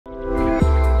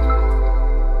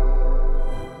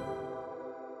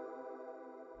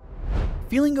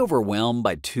Feeling overwhelmed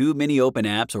by too many open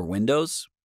apps or windows?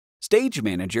 Stage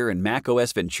Manager in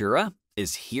macOS Ventura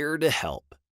is here to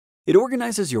help. It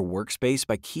organizes your workspace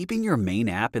by keeping your main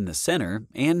app in the center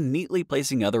and neatly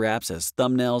placing other apps as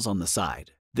thumbnails on the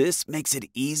side. This makes it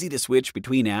easy to switch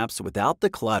between apps without the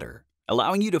clutter,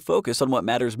 allowing you to focus on what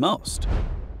matters most.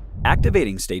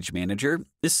 Activating Stage Manager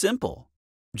is simple.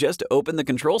 Just open the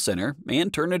Control Center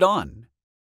and turn it on.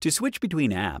 To switch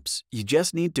between apps, you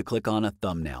just need to click on a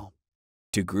thumbnail.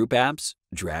 To group apps,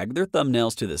 drag their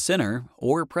thumbnails to the center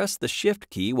or press the Shift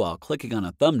key while clicking on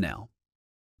a thumbnail.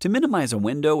 To minimize a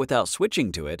window without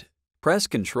switching to it, press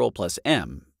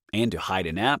Ctrl+M, and to hide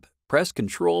an app, press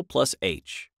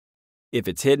Ctrl+H. If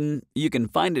it's hidden, you can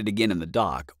find it again in the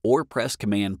dock or press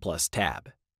Command+Tab.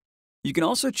 You can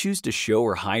also choose to show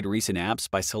or hide recent apps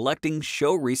by selecting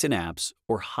Show Recent Apps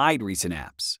or Hide Recent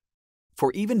Apps.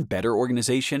 For even better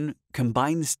organization,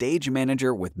 combine Stage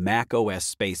Manager with macOS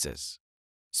Spaces.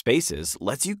 Spaces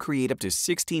lets you create up to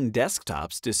 16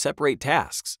 desktops to separate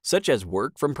tasks, such as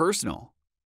work from personal.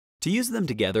 To use them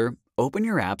together, open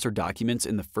your apps or documents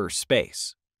in the first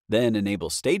space. Then enable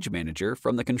Stage Manager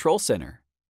from the Control Center.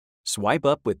 Swipe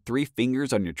up with 3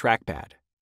 fingers on your trackpad.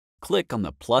 Click on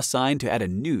the plus sign to add a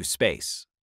new space.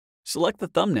 Select the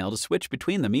thumbnail to switch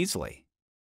between them easily.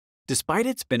 Despite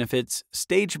its benefits,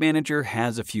 Stage Manager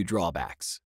has a few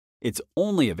drawbacks. It's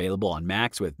only available on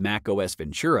Macs with macOS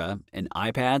Ventura and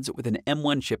iPads with an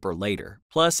M1 chip or later.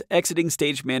 Plus, exiting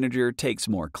Stage Manager takes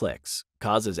more clicks,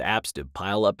 causes apps to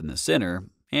pile up in the center,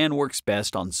 and works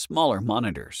best on smaller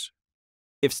monitors.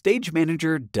 If Stage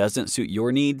Manager doesn't suit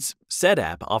your needs,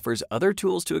 Setapp offers other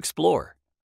tools to explore.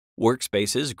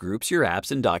 Workspaces groups your apps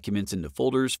and documents into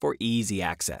folders for easy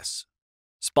access.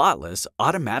 Spotless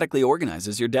automatically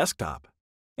organizes your desktop.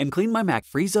 And CleanMyMac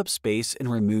frees up space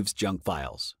and removes junk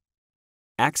files.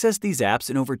 Access these apps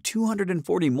and over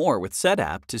 240 more with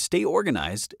Setapp to stay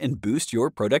organized and boost your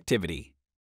productivity.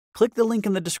 Click the link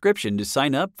in the description to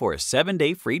sign up for a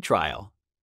 7-day free trial.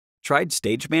 Tried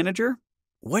Stage Manager?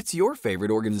 What's your favorite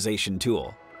organization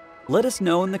tool? Let us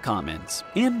know in the comments,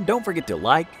 and don't forget to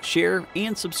like, share,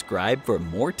 and subscribe for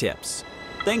more tips.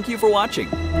 Thank you for watching.